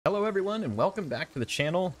Hello everyone and welcome back to the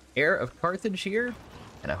channel. HeirofCarthage here,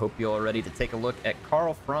 and I hope you all are ready to take a look at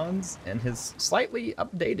Karl Franz and his slightly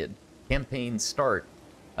updated campaign start.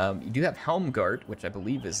 You do have Helmgart, which I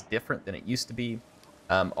believe is different than it used to be.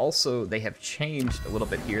 Also, they have changed a little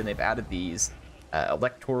bit here, and they've added these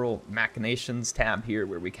electoral machinations tab here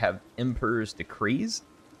where we have Emperor's Decrees,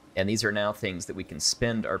 and these are now things that we can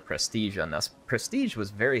spend our prestige on. Now, prestige was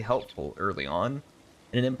very helpful early on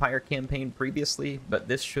in an Empire campaign previously, but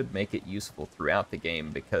this should make it useful throughout the game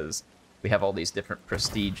because we have all these different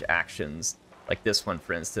prestige actions, like this one,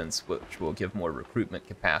 for instance, which will give more recruitment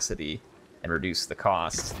capacity and reduce the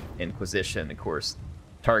cost. Inquisition, of course,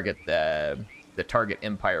 the target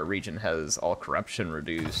Empire region has all corruption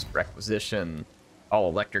reduced, requisition, all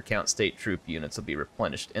elector count state troop units will be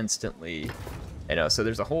replenished instantly. So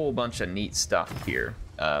there's a whole bunch of neat stuff here.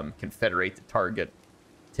 Confederate the target,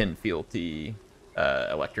 10 fealty,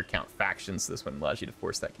 elector count factions. This one allows you to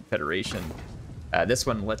force that confederation. This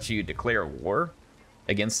one lets you declare war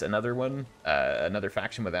against another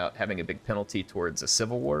faction without having a big penalty towards a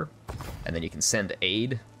civil war. And then you can send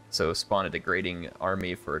aid, so spawn a degrading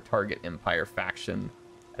army for a target Empire faction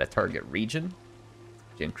at a target region,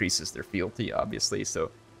 which increases their fealty, obviously.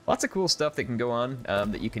 So lots of cool stuff that can go on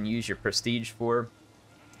that you can use your prestige for.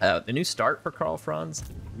 The new start for Karl Franz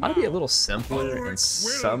ought to be a little simpler in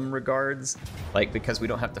some regards, like because we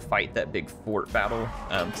don't have to fight that big fort battle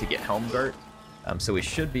to get Helmgart. So we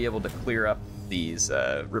should be able to clear up these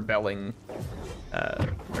rebelling,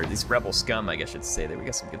 or these rebel scum, I guess I should say. There, we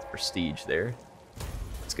got some good prestige there.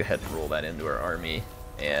 Let's go ahead and roll that into our army,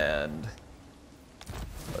 and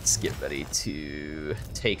let's get ready to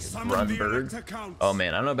take Grunberg. Oh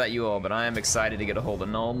man, I don't know about you all, but I am excited to get a hold of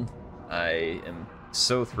Nuln. I am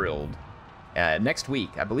so thrilled. Next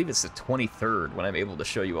week, I believe it's the 23rd, when I'm able to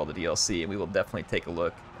show you all the DLC, and we will definitely take a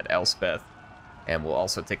look at Elspeth, and we'll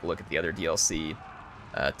also take a look at the other DLC,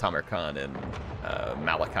 Tamerkan and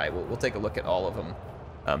Malachi. We'll take a look at all of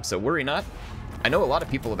them. So worry not. I know a lot of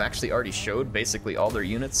people have actually already showed basically all their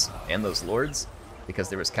units and those lords, because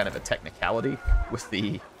there was kind of a technicality with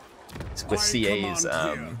CA's,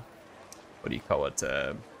 what do you call it,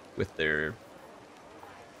 with their...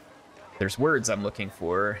 There's words I'm looking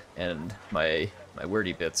for, and my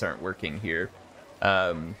wordy bits aren't working here.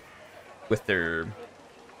 With their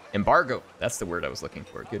embargo, that's the word I was looking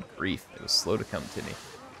for. Good grief, it was slow to come to me.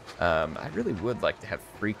 I really would like to have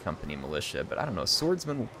free company militia, but I don't know,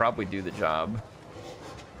 swordsmen will probably do the job.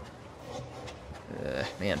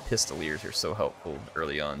 Man, pistoliers are so helpful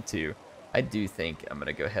early on too. I do think I'm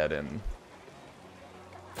gonna go ahead and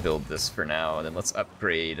build this for now, and then let's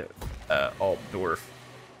upgrade Altdorf.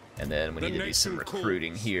 And then we need to do some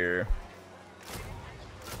recruiting here.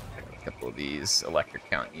 A couple of these elector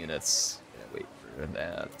count units. Wait for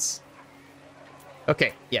that.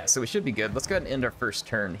 Okay, yeah, so we should be good. Let's go ahead and end our first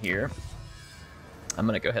turn here. I'm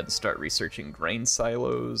going to go ahead and start researching grain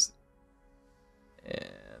silos. And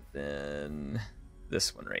then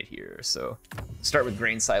this one right here. So start with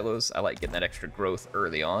grain silos. I like getting that extra growth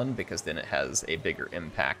early on because then it has a bigger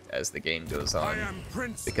impact as the game goes on,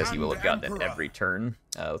 because you will have gotten it every turn.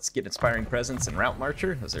 Let's get Inspiring Presence and Route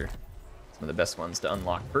Marcher. Those are some of the best ones to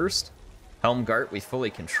unlock first. Helmgart we fully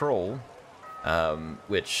control,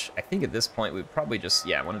 which I think at this point we'd probably just,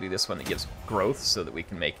 want to do this one that gives growth so that we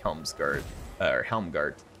can make Helmgart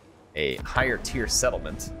a higher tier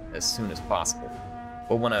settlement as soon as possible.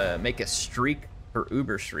 We'll want to make a streak for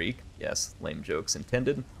Uberschreik, yes, lame jokes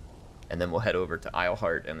intended, and then we'll head over to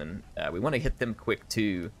Eilhart, and then we want to hit them quick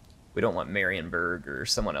too. We don't want Marienburg or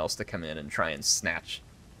someone else to come in and try and snatch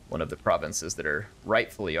one of the provinces that are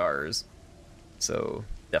rightfully ours, so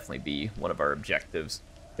definitely be one of our objectives.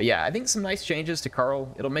 But yeah, I think some nice changes to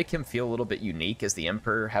Karl. It'll make him feel a little bit unique as the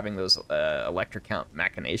Emperor. Having those elector count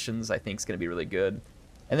machinations I think is going to be really good.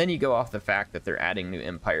 And then you go off the fact that they're adding new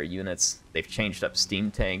Empire units. They've changed up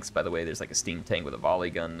steam tanks. By the way, there's like a steam tank with a volley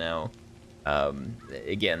gun now.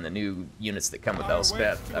 Again, the new units that come with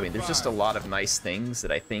Elspeth. I mean, there's just a lot of nice things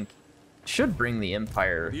that I think should bring the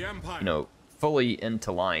Empire, fully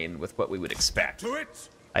into line with what we would expect,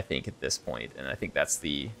 I think, at this point. And I think that's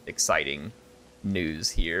the exciting news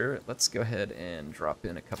here. Let's go ahead and drop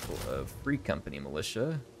in a couple of free company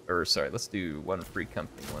militia. Or, sorry, let's do one free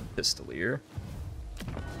company, one pistolier.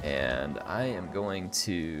 And I am going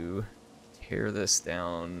to tear this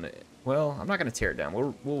down. Well, I'm not going to tear it down.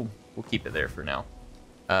 We'll keep it there for now.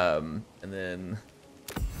 And then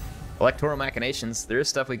electoral machinations. There is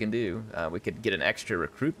stuff we can do. We could get an extra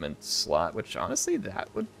recruitment slot, which honestly that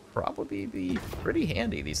would probably be pretty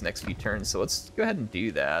handy these next few turns. So let's go ahead and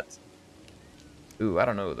do that. Ooh, I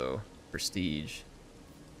don't know though. Prestige.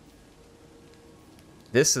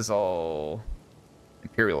 This is all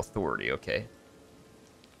Imperial Authority, okay.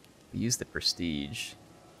 We use the prestige.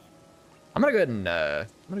 I'm gonna go ahead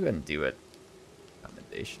and do it.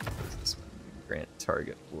 Commendation. What is this one? Grant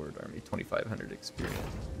target Lord Army 2,500 experience.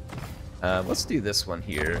 Let's do this one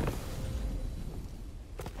here.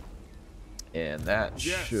 And that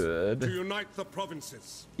should unite the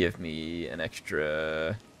provinces. Give me an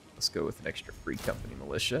extra. Let's go with an extra free company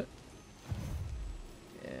militia.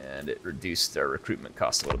 And it reduced our recruitment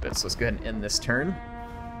cost a little bit. So let's go ahead and end this turn.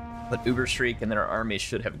 Let Ubershriek, and then our army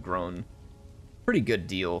should have grown. Pretty good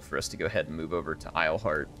deal for us to go ahead and move over to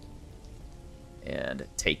Isleheart and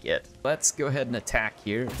take it. Let's go ahead and attack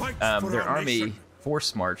here. Their army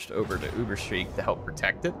force marched over to Ubershriek to help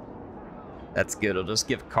protect it. That's good. It'll just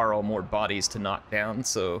give Karl more bodies to knock down,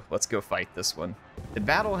 so let's go fight this one. The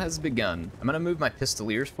battle has begun. I'm going to move my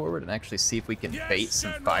Pistoliers forward and actually see if we can bait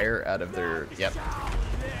some fire out of their... Yep.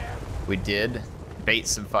 We did bait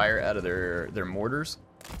some fire out of their mortars.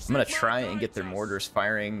 I'm going to try and get their mortars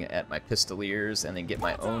firing at my Pistoliers and then get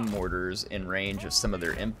my own mortars in range of some of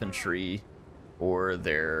their infantry or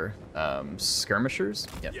their skirmishers.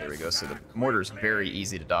 Yep, there we go. So the mortar's very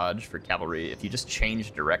easy to dodge for cavalry. If you just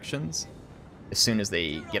change directions, as soon as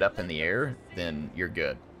they get up in the air, then you're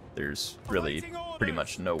good. There's really pretty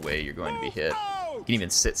much no way you're going to be hit. You can even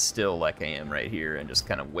sit still like I am right here and just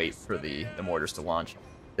kind of wait for the mortars to launch.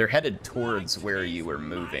 They're headed towards where you were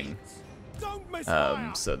moving.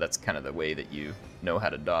 So that's kind of the way that you know how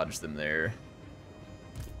to dodge them there.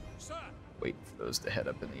 Wait for those to head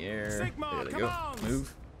up in the air. There they go.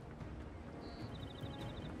 Move.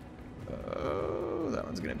 Oh, that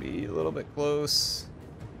one's going to be a little bit close.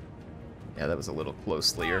 Yeah, that was a little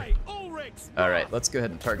closely. Alright, let's go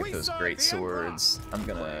ahead and target those great swords. I'm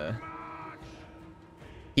going to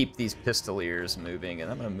keep these Pistoliers moving, and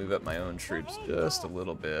I'm going to move up my own troops just a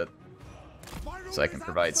little bit so I can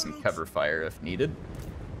provide some cover fire if needed.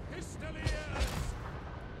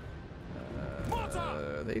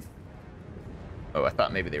 Oh, I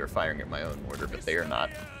thought maybe they were firing at my own mortar, but they are not.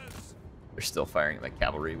 They're still firing at my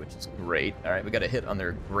cavalry, which is great. Alright, we got a hit on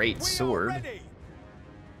their great sword.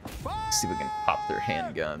 Let's see if we can pop their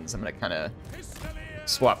handguns. I'm going to kind of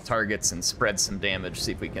swap targets and spread some damage,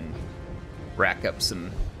 see if we can rack up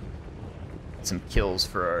some kills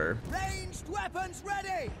for our ranged weapons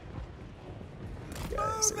ready.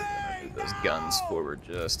 Guys. Move those guns forward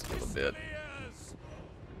just a little bit.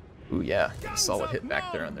 Ooh, yeah, a solid hit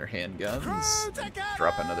back there on their handguns.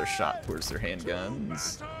 Drop another shot towards their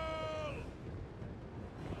handguns.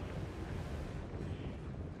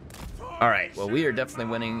 Alright, well, we are definitely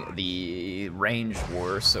winning the range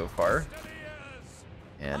war so far.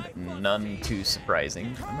 And none too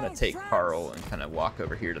surprising. I'm going to take Karl and kind of walk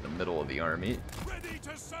over here to the middle of the army.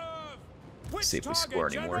 See if we score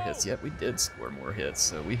any more hits. Yep, we did score more hits.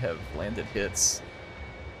 So we have landed hits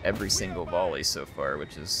every single volley so far,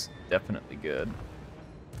 which is definitely good.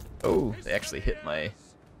 Oh, they actually hit my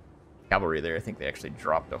cavalry there. I think they actually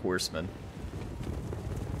dropped a horseman.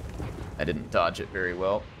 I didn't dodge it very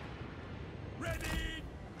well.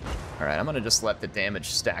 Alright, I'm going to just let the damage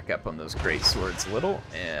stack up on those great swords a little,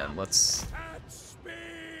 and let's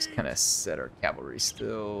just kind of set our cavalry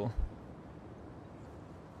still.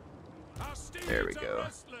 There we go.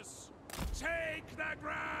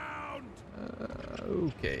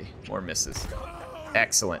 Okay, more misses.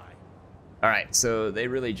 Excellent. Alright, so they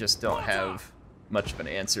really just don't have much of an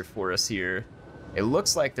answer for us here. It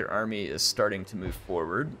looks like their army is starting to move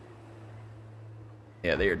forward.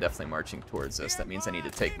 Yeah, they are definitely marching towards us. That means I need to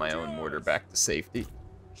take my own mortar back to safety.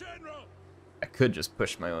 I could just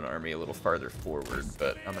push my own army a little farther forward,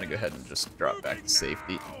 but I'm going to go ahead and just drop back to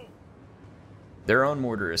safety. Their own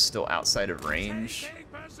mortar is still outside of range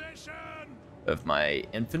of my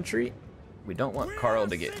infantry. We don't want Karl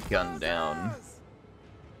to get gunned down.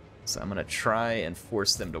 So I'm going to try and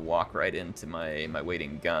force them to walk right into my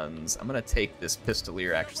waiting guns. I'm going to take this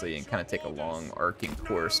Pistolier actually and kind of take a long arcing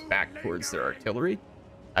course back towards their artillery.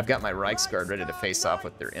 I've got my Reichsguard ready to face off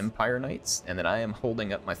with their Empire Knights, and then I am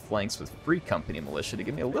holding up my flanks with Free Company Militia to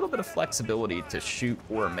give me a little bit of flexibility to shoot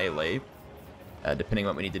or melee, depending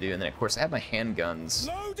on what we need to do. And then, of course, I have my handguns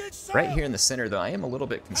right here in the center, though I am a little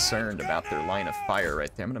bit concerned about their line of fire right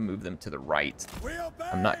there. I'm going to move them to the right.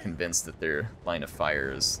 I'm not convinced that their line of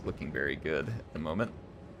fire is looking very good at the moment.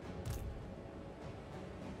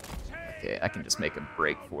 Okay, I can just make a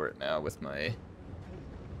break for it now with my...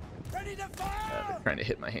 they're trying to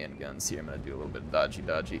hit my handguns here. I'm going to do a little bit of dodgy.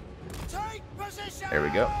 There we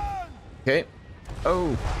go. Okay.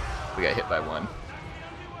 Oh, we got hit by one.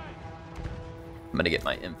 I'm going to get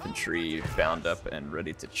my infantry bound up and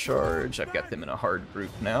ready to charge. I've got them in a hard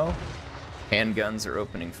group now. Handguns are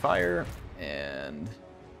opening fire, and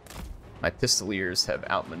my pistoliers have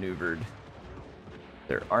outmaneuvered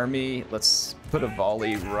their army. Let's put a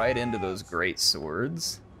volley right into those great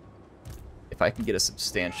swords. If I can get a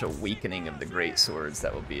substantial weakening of the great swords,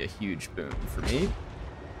 that will be a huge boon for me.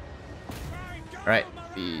 Alright,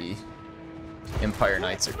 the Empire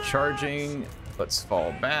Knights are charging. Let's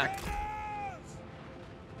fall back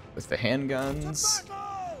with the handguns.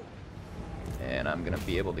 And I'm going to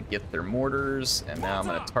be able to get their mortars, and now I'm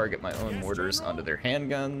going to target my own mortars onto their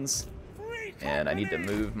handguns. And I need to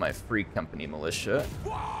move my Free Company militia.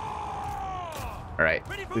 Alright,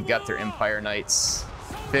 we've got their Empire Knights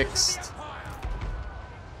fixed.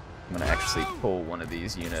 I'm going to actually pull one of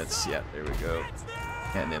these units. Yeah, there we go.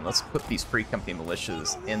 And then let's put these Free Company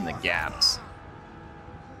militias in the gaps.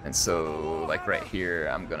 And so, like right here,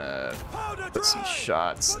 I'm going to put some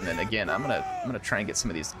shots. And then again, I'm gonna try and get some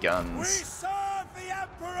of these guns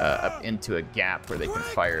up into a gap where they can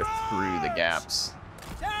fire through the gaps.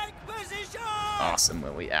 Awesome,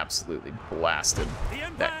 when we absolutely blasted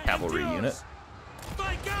that cavalry unit.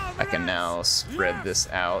 I can now spread this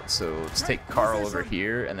out, so let's take Karl over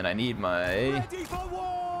here, and then I need my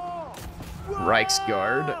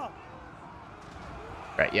Reichsguard.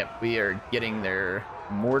 Right, yep, we are getting their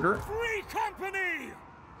mortar. Free Company!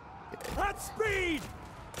 At speed!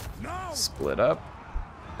 Now! Split up.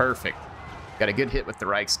 Perfect. Got a good hit with the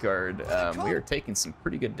Reichsguard. We are taking some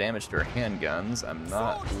pretty good damage to our handguns. I'm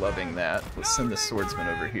not loving that. Let's send the swordsman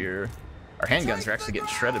over here. Our handguns are actually getting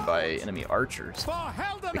shredded by enemy archers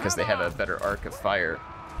because they have a better arc of fire.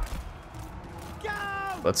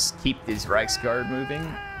 Let's keep these Reichsguard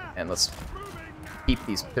moving, and let's keep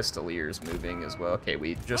these pistoliers moving as well. Okay,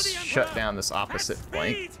 we just shut down this opposite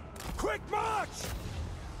flank. Quick march!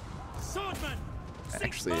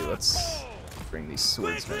 Actually, let's bring these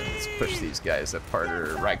swordsmen. Let's push these guys up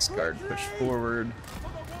harder. Reichsguard push forward.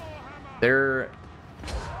 Their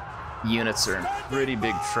units are in pretty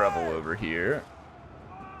big trouble over here.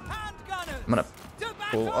 I'm gonna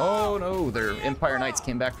pull. Oh no, their Empire Knights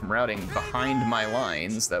came back from routing behind my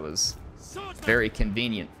lines. That was very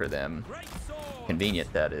convenient for them.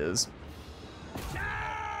 Convenient, that is.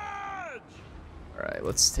 Alright,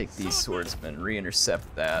 let's take these swordsmen,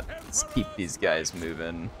 re-intercept that. Let's keep these guys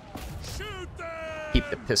moving. Keep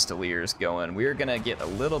the pistoliers going. We're gonna get a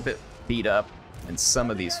little bit beat up in some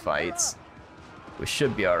of these fights. We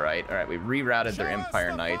should be alright. Alright, we rerouted their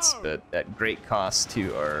Empire Knights, but at great cost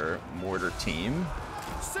to our mortar team.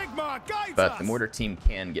 But the mortar team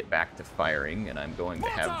can get back to firing, and I'm going to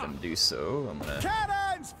have them do so. I'm gonna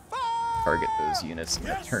target those units. I'm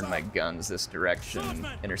gonna turn my guns this direction,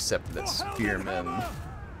 intercept that spearman.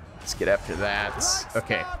 Let's get after that.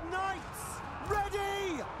 Okay.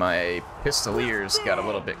 My pistoliers got a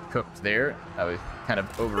little bit cooked there. I kind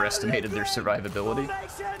of overestimated their survivability.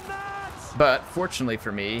 But fortunately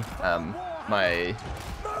for me, my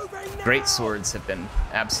great swords have been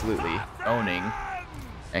absolutely owning,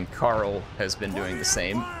 and Karl has been doing the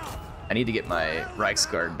same. I need to get my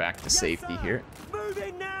Reichsguard back to safety here.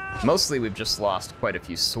 Mostly we've just lost quite a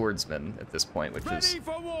few swordsmen at this point, which is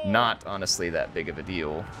not honestly that big of a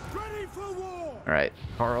deal. Alright,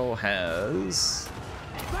 Karl has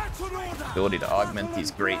the ability to augment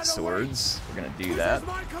these great swords. We're gonna do that.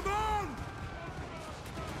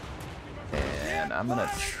 And I'm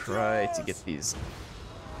gonna try to get these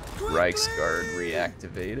Reichsguard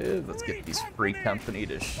reactivated. Let's get these Free Company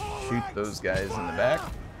to shoot those guys in the back.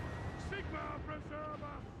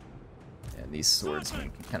 And these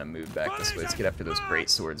swordsmen can kind of move back this way. Let's get after those great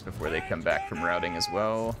swords before they come back from routing as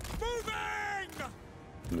well.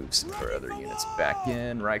 Move some of our other units back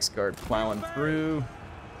in. Reichsguard plowing through.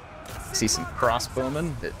 See some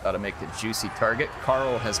crossbowmen that ought to make a juicy target.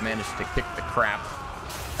 Karl has managed to kick the crap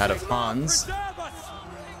out of Hans.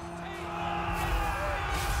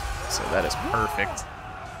 So that is perfect.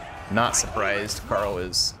 Not surprised. Karl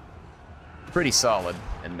is pretty solid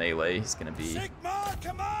in melee. He's going to be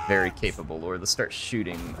very capable. Lord, let's start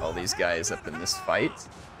shooting all these guys up in this fight.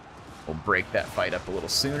 We'll break that fight up a little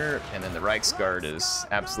sooner. And then the Reichsguard is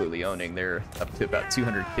absolutely owning. They're up to about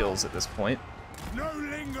 200 kills at this point.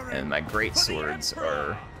 And my great swords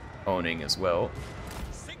are owning as well.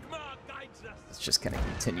 Let's just kind of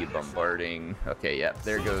continue bombarding. Okay, yeah,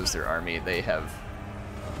 there goes their army. They have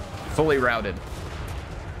fully routed.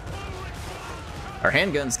 Our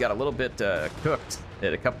handguns got a little bit cooked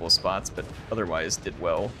at a couple of spots, but otherwise did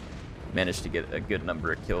well. Managed to get a good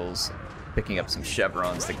number of kills, picking up some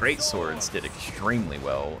chevrons. The great swords did extremely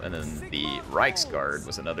well, and then the Reichsguard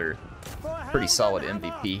was another pretty solid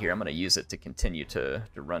MVP here. I'm going to use it to continue to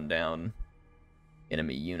run down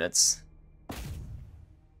enemy units.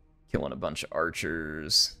 Killing a bunch of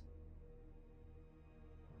archers.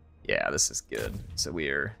 Yeah, this is good. So we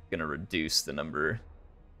are going to reduce the number of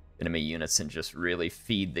enemy units and just really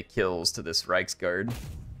feed the kills to this Reichsguard.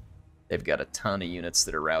 They've got a ton of units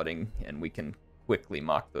that are routing, and we can quickly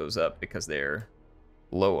mock those up because they're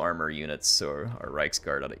low armor units, so our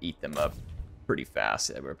Reichsguard ought to eat them up pretty fast.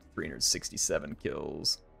 Yeah, we're up to 367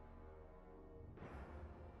 kills.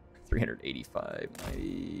 385,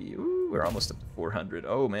 90. Ooh, we're almost up to 400.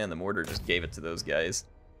 Oh man, the mortar just gave it to those guys.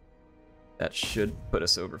 That should put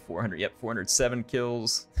us over 400. Yep, 407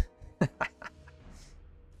 kills.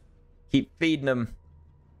 Keep feeding them.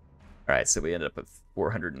 All right, so we ended up with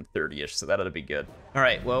 430-ish, so that ought to be good. All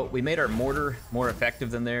right, well, we made our mortar more effective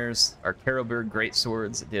than theirs. Our Karlberg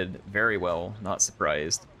greatswords did very well, not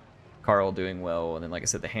surprised. Karl doing well, and then like I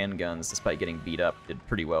said, the handguns, despite getting beat up, did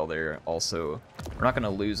pretty well there. Also, we're not going to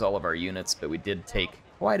lose all of our units, but we did take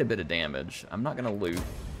quite a bit of damage. I'm not going to loot.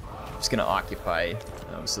 I'm just going to occupy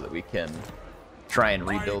so that we can try and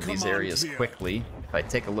rebuild these areas quickly. If I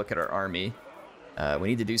take a look at our army, we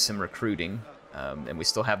need to do some recruiting, and we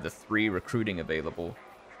still have the 3 recruiting available.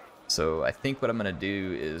 So I think what I'm going to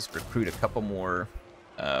do is recruit a couple more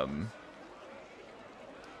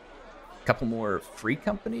free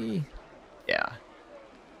company. Yeah.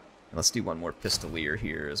 And let's do one more pistolier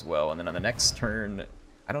here as well. And then on the next turn,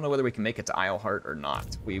 I don't know whether we can make it to Isleheart or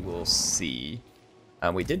not. We will see.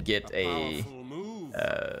 We did get a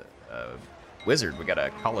wizard. We got a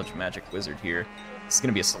college magic wizard here. It's going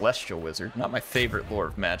to be a celestial wizard. Not my favorite lore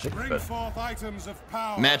of magic, but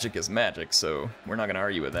magic is magic, so we're not going to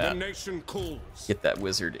argue with that. The nation calls. Get that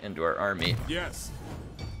wizard into our army. Yes.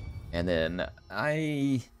 And then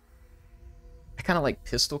I kind of like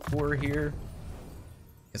pistol core here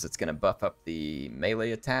because it's going to buff up the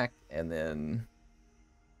melee attack, and then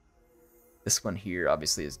this one here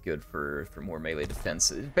obviously is good for more melee defense.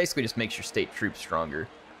 It basically just makes your state troops stronger.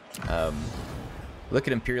 Look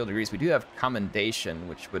at Imperial Degrees. We do have Commendation,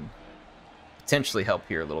 which would potentially help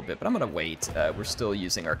here a little bit, but I'm going to wait. We're still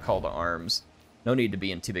using our Call to Arms. No need to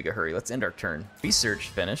be in too big a hurry. Let's end our turn. Research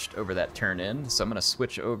finished over that turn in, so I'm going to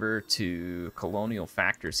switch over to Colonial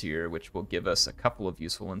Factors here, which will give us a couple of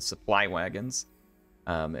useful ones. Supply Wagons,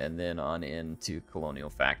 and then on into Colonial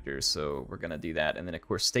Factors. So we're going to do that. And then, of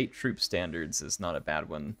course, State Troop Standards is not a bad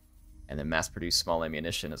one. And then Mass-Produced Small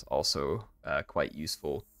Ammunition is also quite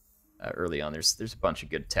useful. Early on, there's a bunch of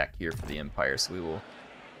good tech here for the Empire, so we will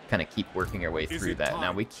kind of keep working our way through that.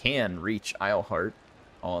 Now we can reach Isleheart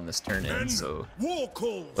on this turn in, so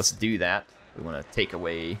let's do that. We want to take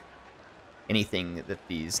away anything that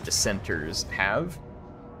these dissenters have.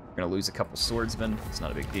 We're going to lose a couple swordsmen. It's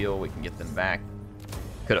not a big deal. We can get them back.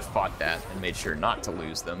 Could have fought that and made sure not to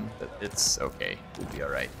lose them, but it's okay. We'll be all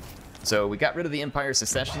right. So we got rid of the Empire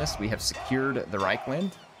Secessionists. We have secured the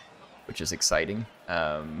Reichland, which is exciting.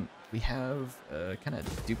 We have kind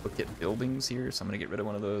of duplicate buildings here, so I'm going to get rid of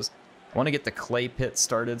one of those. I want to get the clay pit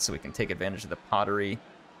started so we can take advantage of the pottery.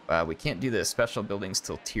 We can't do the special buildings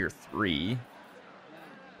till tier 3,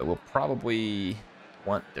 but we'll probably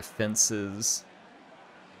want defenses,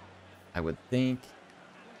 I would think.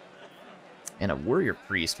 And a warrior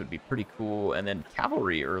priest would be pretty cool, and then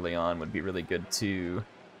cavalry early on would be really good too.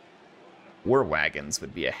 War wagons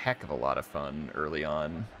would be a heck of a lot of fun early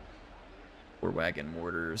on. War wagon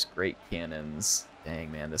mortars, great cannons.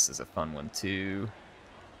 Dang, man, this is a fun one too.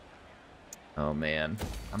 Oh man,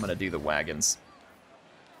 I'm gonna do the wagons.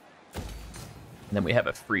 And then we have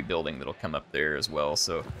a free building that'll come up there as well,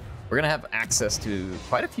 so we're gonna have access to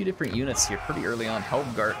quite a few different units here pretty early on.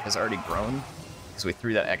 Helmgart has already grown because we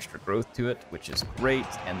threw that extra growth to it, which is great.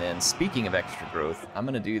 And then speaking of extra growth, I'm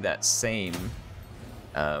gonna do that same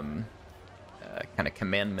kind of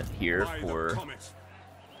commandment here for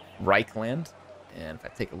Reichland. And if I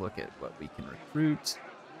take a look at what we can recruit,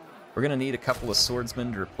 we're going to need a couple of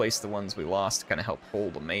swordsmen to replace the ones we lost to kind of help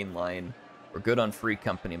hold the main line. We're good on free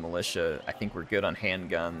company militia. I think we're good on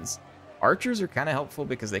handguns. Archers are kind of helpful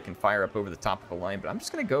because they can fire up over the top of the line, but I'm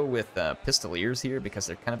just going to go with pistoliers here because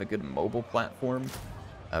they're kind of a good mobile platform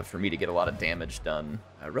for me to get a lot of damage done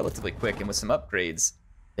relatively quick. And with some upgrades,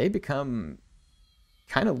 they become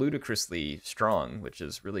kind of ludicrously strong, which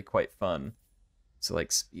is really quite fun. So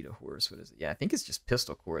like speed of horse, what is it? Yeah, I think it's just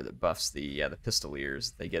pistol core that buffs the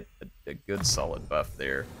pistoliers. They get a good solid buff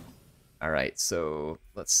there. All right, so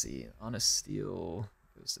let's see. Honest Steel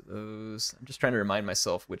goes to those. I'm just trying to remind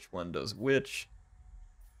myself which one does which.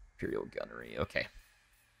 Imperial Gunnery, okay.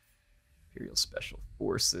 Imperial Special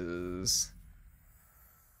Forces.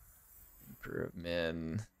 Emperor of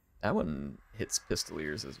Men. That one hits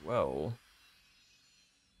pistoliers as well.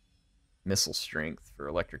 Missile Strength for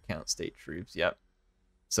Electric Count State Troops, yep.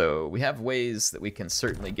 So we have ways that we can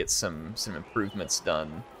certainly get some improvements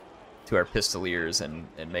done to our Pistoliers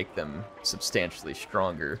and make them substantially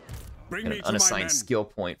stronger. Bring And me an to my unassigned men. skill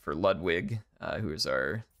point for Ludwig, who is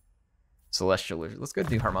our Celestial. Let's go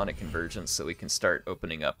do Harmonic Convergence so we can start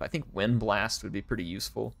opening up. I think Wind Blast would be pretty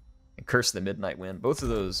useful. And Curse of the Midnight Wind. Both of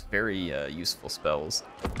those very useful spells.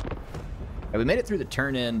 Right, we made it through the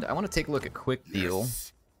turn end. I want to take a look at Quick Deal.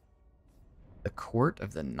 The Court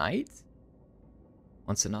of the Night?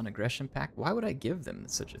 Wants a non-aggression pact? Why would I give them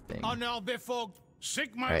such a thing? Honor before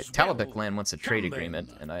Sigma's Alright, Talabek Land wants a trade agreement,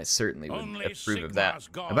 and I certainly would Only approve of that. Sigmar's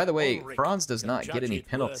god And by the way, Ulrich Franz does can not judge get any it worthy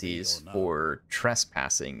penalties or not. for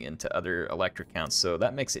trespassing into other electric counts, so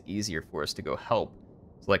that makes it easier for us to go help.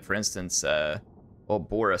 So like, for instance, well,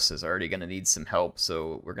 Boris is already going to need some help,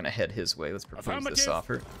 so we're going to head his way. Let's propose this Affirmative.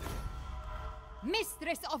 offer.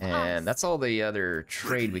 Mistress of And Arms. that's all the other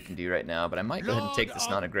trade we can do right now, but I might go ahead and take this Lord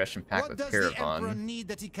of- non-aggression pact with What does the Emperor Caravan. need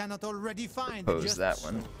that he cannot already find? Propose Just- that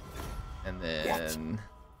one. And then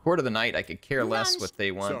Court of the Night, I could care less what they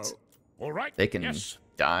want. So, all right. They can Yes.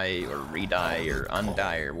 die or re-die or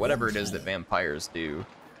undie or whatever it is that vampires do.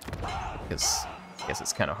 Because I guess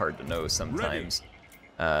it's kind of hard to know sometimes.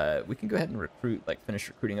 We can go ahead and recruit, like finish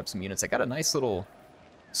recruiting up some units. I got a nice little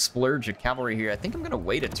splurge of cavalry here. I think I'm going to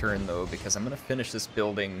wait a turn though, because I'm going to finish this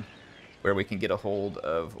building where we can get a hold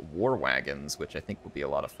of war wagons, which I think will be a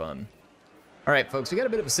lot of fun. All right, folks, we got a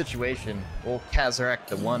bit of a situation. Old Kazarak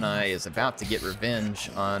the One-Eye is about to get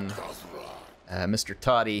revenge on Mr.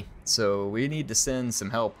 Toddy, so we need to send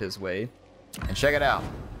some help his way. And check it out.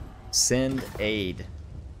 Send aid.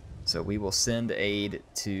 So we will send aid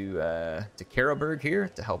to Karlberg here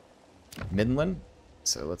to help Midland.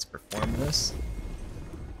 So let's perform this.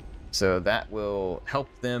 So that will help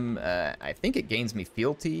them. I think it gains me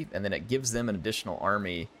fealty, and then it gives them an additional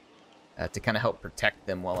army to kind of help protect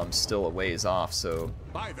them while I'm still a ways off. So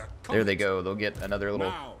By the there they comet. go. They'll get another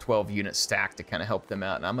little Now. 12-unit stack to kind of help them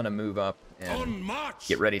out. And I'm going to move up On and march.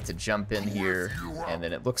 get ready to jump in here. And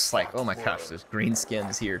then it looks like, oh my gosh, there's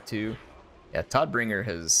greenskins here too. Yeah, Toddbringer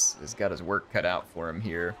has got his work cut out for him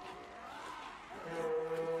here.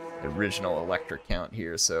 The original electric count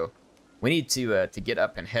here. So we need to get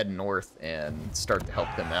up and head north and start to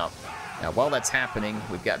help them out. Now, while that's happening,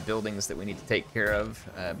 we've got buildings that we need to take care of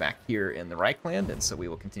back here in the Reichland, and so we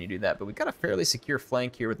will continue to do that. But we've got a fairly secure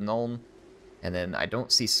flank here with Nuln, and then I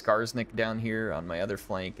don't see Skarsnik down here on my other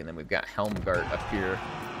flank, and then we've got Helmgart up here,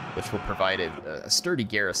 which will provide a sturdy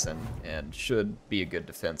garrison and should be a good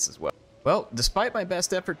defense as well. Well, despite my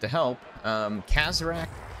best effort to help, Kazarak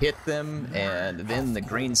hit them, and then the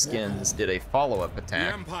Greenskins did a follow-up The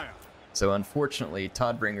attack. Empire. So unfortunately,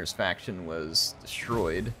 Toddbringer's faction was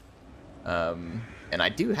destroyed. And I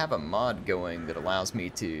do have a mod going that allows me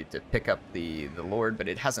to pick up the Lord, but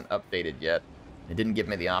it hasn't updated yet. It didn't give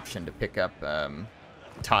me the option to pick up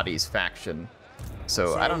Toddy's faction.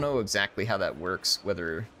 So I don't know exactly how that works,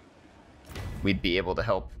 whether we'd be able to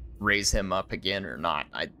help raise him up again or not.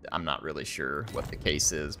 I'm not really sure what the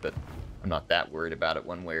case is, but I'm not that worried about it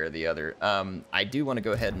one way or the other. I do want to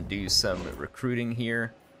go ahead and do some recruiting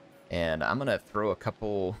here. And I'm going to throw a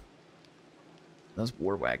couple... Those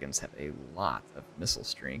war wagons have a lot of missile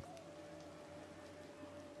strength.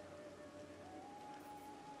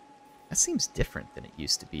 That seems different than it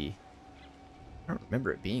used to be. I don't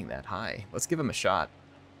remember it being that high. Let's give them a shot.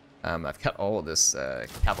 I've got all of this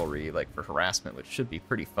cavalry like for harassment, which should be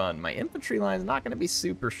pretty fun. My infantry line is not going to be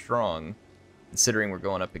super strong, considering we're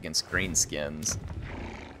going up against greenskins.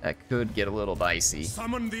 That could get a little dicey.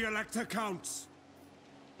 Summon the Elector Counts.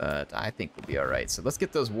 But I think we'll be alright. So let's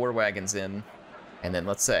get those war wagons in, and then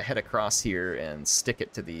let's head across here and stick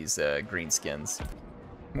it to these greenskins.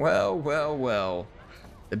 Well, well, well.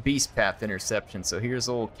 The Beast Path interception. So here's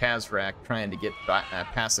old Kazarak trying to get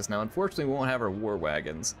past us. Now, unfortunately, we won't have our war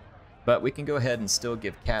wagons, but we can go ahead and still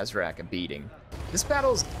give Kazarak a beating. This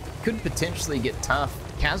battle could potentially get tough.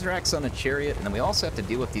 Kazarak's on a chariot, and then we also have to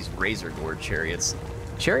deal with these Razor Gourd chariots.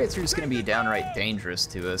 Chariots are just going to be downright dangerous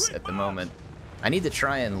to us at the moment. I need to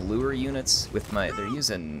try and lure units with my... They're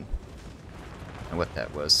using... what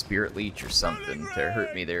that was, Spirit Leech or something to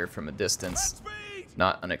hurt me there from a distance.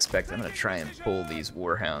 Not unexpected. I'm going to try and pull these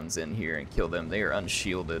Warhounds in here and kill them. They are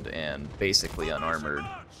unshielded and basically unarmored,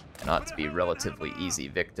 and ought to be relatively easy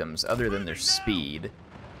victims, other than their speed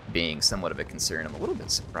being somewhat of a concern. I'm a little bit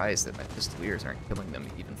surprised that my Pistoliers aren't killing them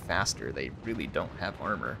even faster. They really don't have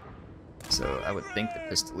armor. So I would think the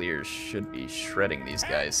Pistoliers should be shredding these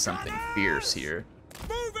guys something fierce here.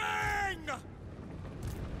 Moving!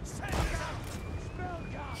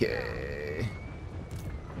 Okay.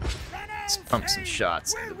 Let's pump some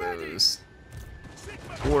shots into those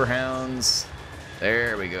Warhounds.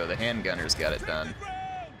 There we go. The handgunners got it done.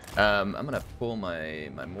 I'm gonna pull my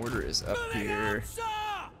mortar is up here.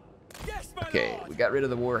 Okay, we got rid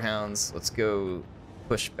of the warhounds. Let's go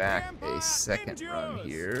push back a second run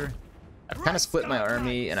here. I've kind of split my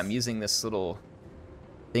army, and I'm using this little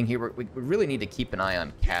thing here. We really need to keep an eye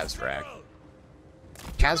on Kazrak.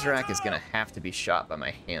 Kazrak is gonna have to be shot by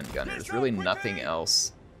my handgunners. Really nothing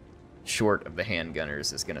else short of the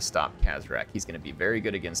handgunners is gonna stop Kazrak. He's gonna be very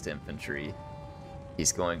good against infantry.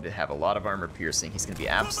 He's going to have a lot of armor piercing. He's going to be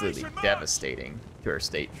absolutely devastating to our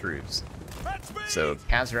state troops. So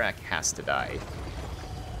Kazrak has to die.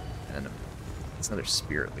 And it's another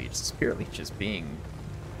Spirit Leech. The Spirit Leech is being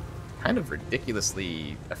kind of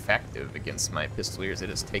ridiculously effective against my Pistoliers. It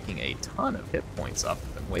is taking a ton of hit points off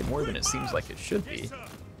of them, way more than it seems like it should be.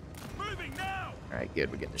 Alright,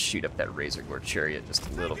 good. We get to shoot up that Razor Gore Chariot just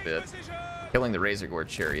a little bit. Killing the Razor Gore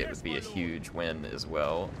Chariot would be a huge win as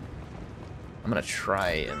well. I'm gonna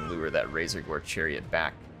try and lure that Razor Gore Chariot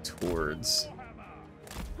back towards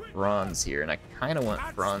Franz here, and I kind of want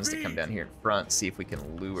Franz to come down here in front, see if we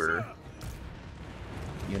can lure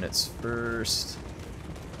units first.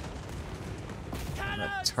 I'm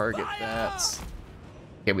gonna target that.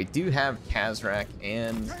 Okay, we do have Kazrak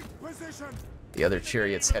and the other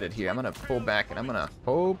chariots headed here. I'm gonna pull back and I'm gonna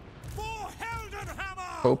hope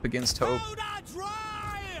against hope.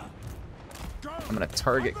 I'm gonna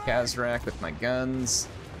target Kazrak with my guns.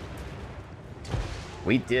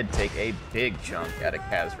 We did take a big chunk out of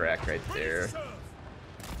Kazrak right there.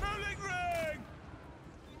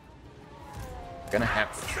 Gonna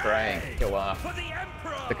have to try and kill off.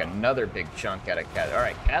 Took another big chunk out of Kazrak.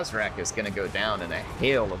 Alright, Kazrak is gonna go down in a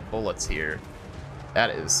hail of bullets here. That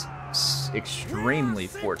is extremely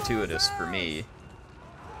fortuitous for me.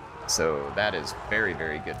 So that is very,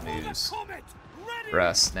 very good news for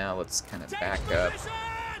us. Now let's kind of back up.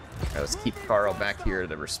 Right, let's keep Karl back here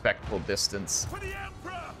at a respectful distance.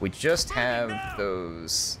 We just have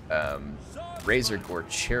those Razor Gore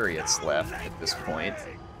Chariots left at this point.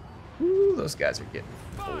 Ooh, those guys are getting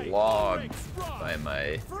flogged by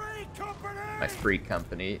my free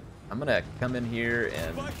company. I'm gonna come in here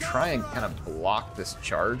and try and kind of block this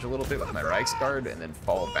charge a little bit with my Reichsguard and then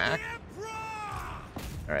fall back.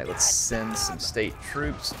 Alright, let's send some state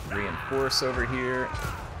troops to reinforce over here.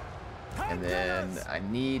 And then I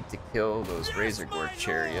need to kill those Razor Gore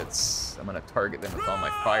Chariots. I'm going to target them with all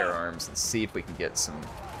my firearms and see if we can get some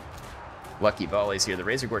lucky volleys here. The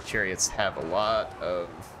Razor Gore Chariots have a lot of...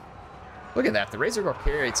 Look at that, the Razor Gore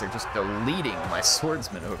Chariots are just deleting my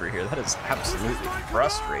swordsmen over here. That is absolutely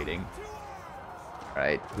frustrating.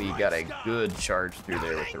 Alright, we got a good charge through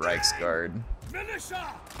there with the Reichsguard.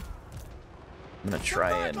 I'm gonna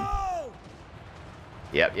try and...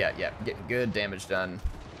 Yep, getting good damage done.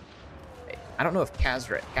 I don't know if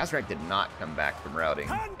Kazrak did not come back from routing,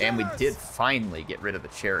 and we did finally get rid of the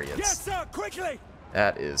chariots. Yes, sir, quickly.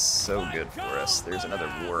 That is so good for us. There's another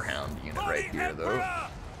Warhound unit right here, though.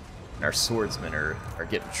 And our swordsmen are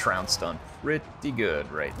getting trounced on pretty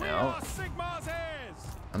good right now.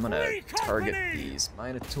 I'm gonna target these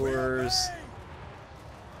Minotaurs.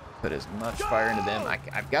 Put as much fire into them.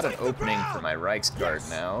 I've got an opening for my Reichsguard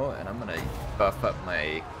now, and I'm gonna buff up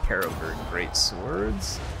my Karobird Great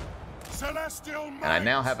Swords. And I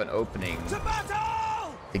now have an opening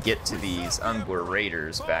to get to these Ungor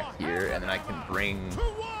Raiders back here, and then I can bring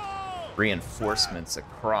reinforcements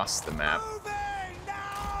across the map.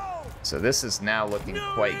 So this is now looking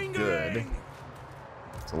quite good.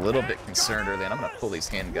 It's a little bit concerned early, and I'm gonna pull these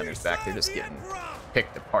handgunners back. They're just getting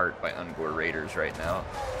picked apart by Ungor Raiders right now.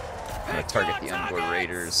 I'm going to target the Ungor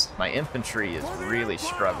Raiders. My infantry is really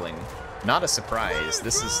struggling. Not a surprise.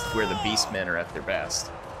 This is where the Beastmen are at their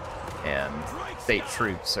best. And state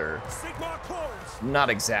troops are not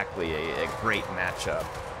exactly a great matchup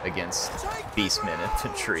against Beastmen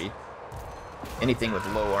infantry. Anything with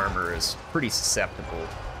low armor is pretty susceptible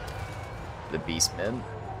to the Beastmen.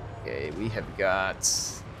 Okay, we've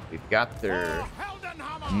got their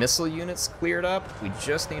missile units cleared up. We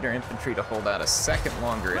just need our infantry to hold out a second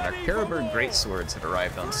longer, and our Karobird Greatswords have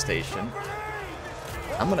arrived on station.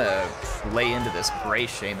 I'm gonna lay into this Grey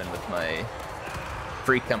Shaman with my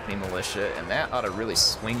Free Company Militia, and that ought to really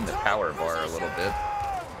swing the power bar a little bit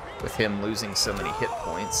with him losing so many hit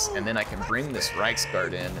points. And then I can bring this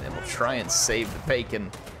Reichsguard in, and we'll try and save the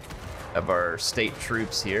bacon of our state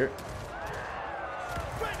troops here.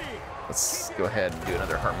 Let's go ahead and do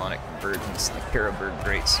another harmonic convergence in the Karobird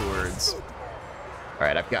Greatswords.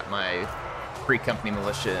 Alright, I've got my Free Company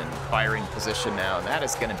Militia in firing position now, and that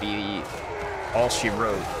is going to be all she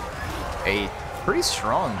wrote. A pretty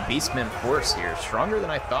strong Beastmen force here, stronger than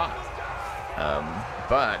I thought.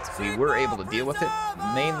 But we were able to deal with it,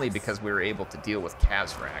 mainly because we were able to deal with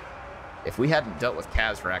Kazrak. If we hadn't dealt with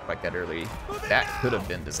Kazrak like that early, that could have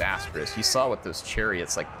been disastrous. You saw what those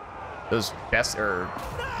chariots, like those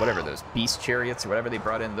those beast chariots or whatever they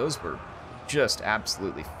brought in, those were just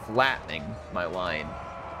absolutely flattening my line.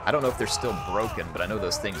 I don't know if they're still broken, but I know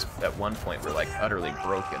those things at one point were like utterly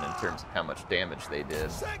broken in terms of how much damage they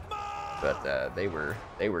did. But they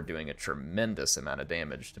were doing a tremendous amount of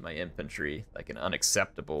damage to my infantry, like an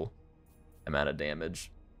unacceptable amount of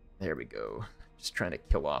damage. There we go. Just trying to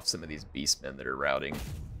kill off some of these beastmen that are routing.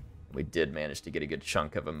 We did manage to get a good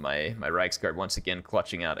chunk of them. My Reichsguard once again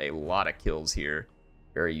clutching out a lot of kills here.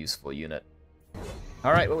 Very useful unit.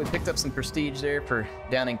 All right, well, we picked up some prestige there for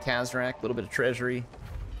downing Kazrak, a little bit of treasury.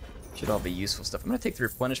 Should all be useful stuff. I'm going to take the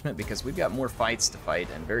replenishment because we've got more fights to fight,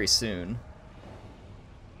 and very soon.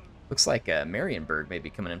 Looks like Marienburg may be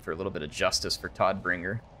coming in for a little bit of justice for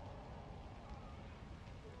Todbringer.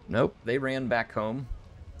 Nope, they ran back home.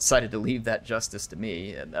 Decided to leave that justice to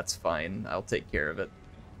me, and that's fine. I'll take care of it.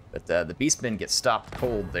 But the beastmen get stopped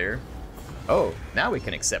cold there. Oh, now we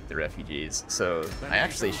can accept the refugees. So I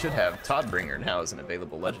actually should have Todbringer now as an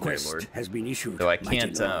available legendary lord. Has been issued, though I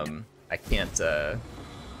can't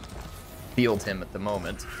field him at the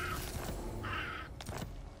moment.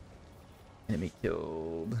 Enemy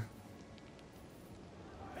killed.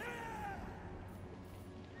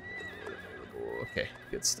 Okay,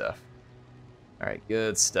 good stuff. Alright,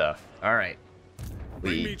 good stuff. Alright.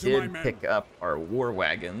 We did pick up our war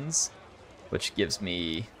wagons, which gives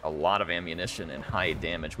me a lot of ammunition and high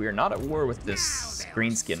damage. We are not at war with this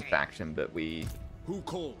greenskin faction, but we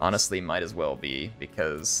honestly might as well be,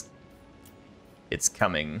 because it's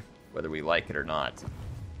coming whether we like it or not.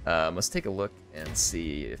 Let's take a look and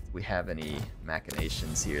see if we have any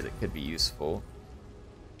machinations here that could be useful.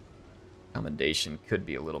 Commendation could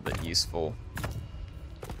be a little bit useful.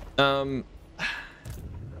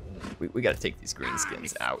 We gotta take these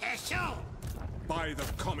greenskins out. By the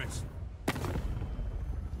comet.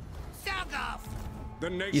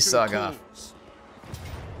 You sog off.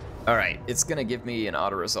 Alright, it's gonna give me an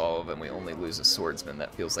auto-resolve and we only lose a swordsman.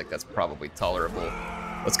 That feels like that's probably tolerable.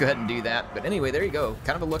 Let's go ahead and do that. But anyway, there you go.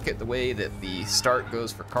 Kind of a look at the way that the start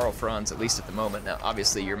goes for Karl Franz, at least at the moment. Now,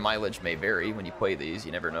 obviously, your mileage may vary when you play these.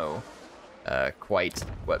 You never know quite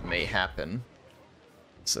what may happen.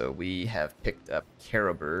 So we have picked up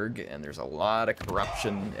Karaberg, and there's a lot of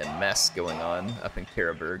corruption and mess going on up in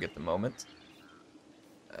Karaberg at the moment.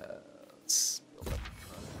 Let's build up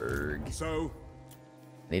Karaberg. So,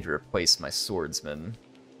 I need to replace my swordsman,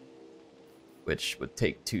 which would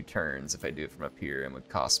take 2 turns if I do it from up here and would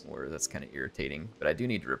cost more. That's kind of irritating. But I do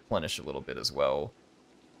need to replenish a little bit as well.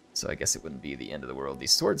 So I guess it wouldn't be the end of the world.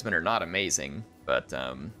 These swordsmen are not amazing, but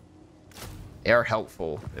they are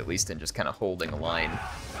helpful, at least in just kind of holding a line.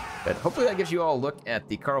 But hopefully that gives you all a look at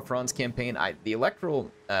the Karl Franz campaign. The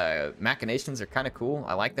electoral machinations are kind of cool.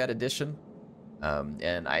 I like that addition.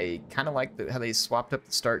 And I kind of like how they swapped up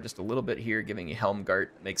the start just a little bit here, giving you Helmgart.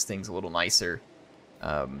 Makes things a little nicer.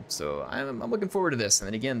 So I'm looking forward to this. And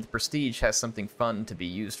then again, the Prestige has something fun to be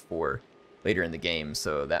used for later in the game.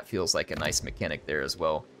 So that feels like a nice mechanic there as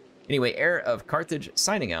well. Anyway, Heir of Carthage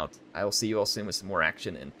signing out. I will see you all soon with some more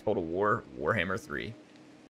action in Total War Warhammer 3.